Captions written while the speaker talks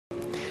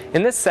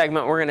In this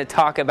segment, we're going to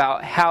talk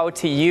about how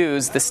to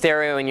use the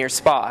stereo in your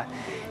spa.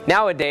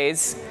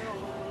 Nowadays,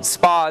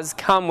 spas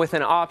come with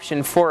an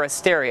option for a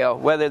stereo,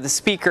 whether the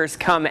speakers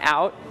come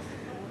out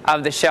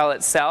of the shell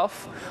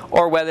itself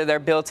or whether they're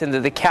built into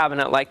the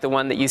cabinet like the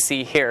one that you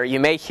see here. You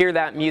may hear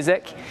that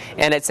music,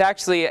 and it's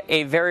actually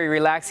a very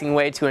relaxing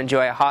way to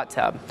enjoy a hot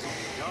tub.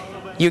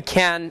 You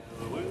can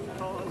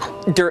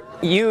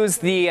use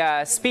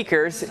the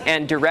speakers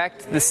and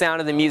direct the sound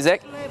of the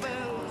music,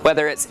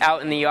 whether it's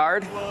out in the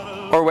yard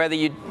or whether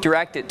you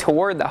direct it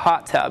toward the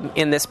hot tub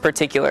in this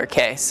particular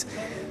case.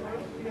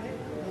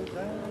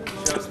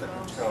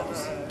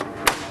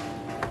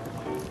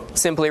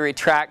 Simply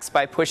retracts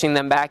by pushing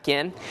them back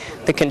in.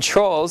 The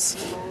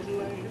controls,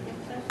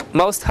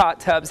 most hot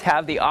tubs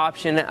have the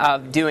option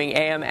of doing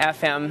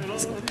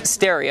AM/FM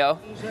stereo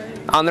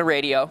on the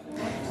radio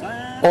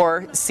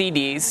or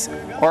CDs,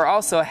 or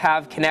also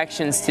have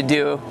connections to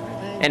do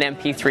an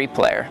MP3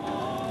 player.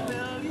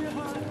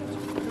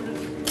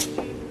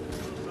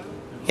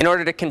 In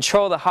order to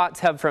control the hot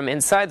tub from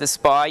inside the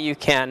spa, you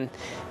can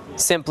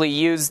simply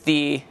use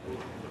this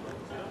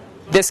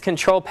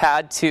control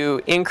pad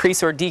to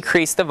increase or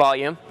decrease the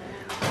volume,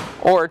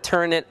 or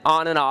turn it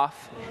on and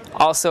off.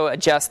 Also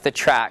adjust the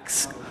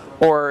tracks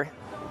or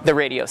the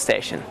radio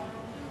station.